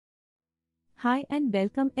Hi and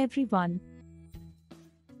welcome everyone.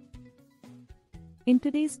 In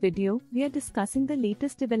today's video, we are discussing the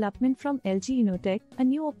latest development from LG Innotek, a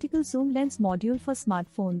new optical zoom lens module for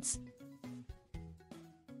smartphones.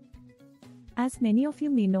 As many of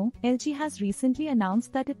you may know, LG has recently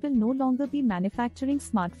announced that it will no longer be manufacturing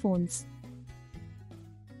smartphones.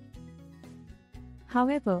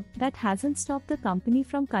 However, that hasn't stopped the company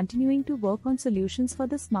from continuing to work on solutions for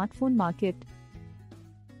the smartphone market.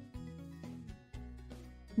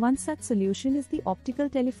 One such solution is the Optical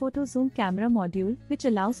Telephoto zoom camera module, which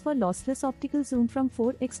allows for lossless optical zoom from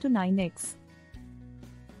 4x to 9x.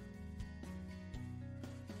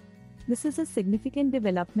 This is a significant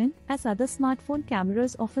development, as other smartphone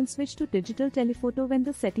cameras often switch to digital telephoto when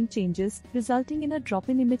the setting changes, resulting in a drop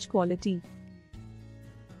in image quality.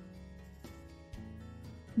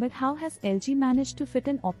 But how has LG managed to fit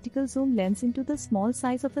an optical zoom lens into the small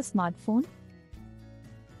size of a smartphone?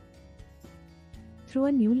 Through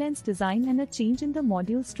a new lens design and a change in the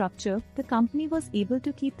module structure, the company was able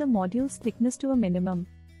to keep the module's thickness to a minimum.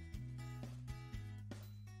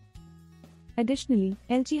 Additionally,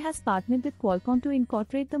 LG has partnered with Qualcomm to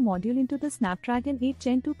incorporate the module into the Snapdragon 8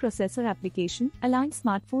 Gen 2 processor application, allowing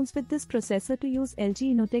smartphones with this processor to use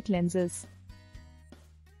LG Innotek lenses.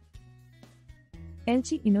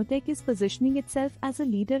 LG Innotek is positioning itself as a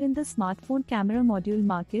leader in the smartphone camera module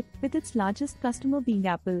market, with its largest customer being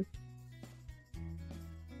Apple.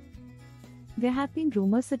 There have been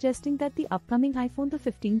rumors suggesting that the upcoming iPhone the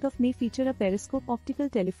 15th of May feature a periscope optical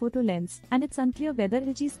telephoto lens, and it's unclear whether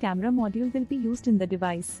LG's camera module will be used in the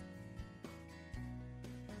device.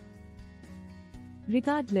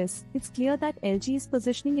 Regardless, it's clear that LG is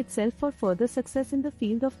positioning itself for further success in the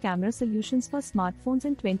field of camera solutions for smartphones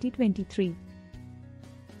in 2023.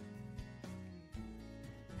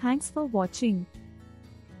 Thanks for watching.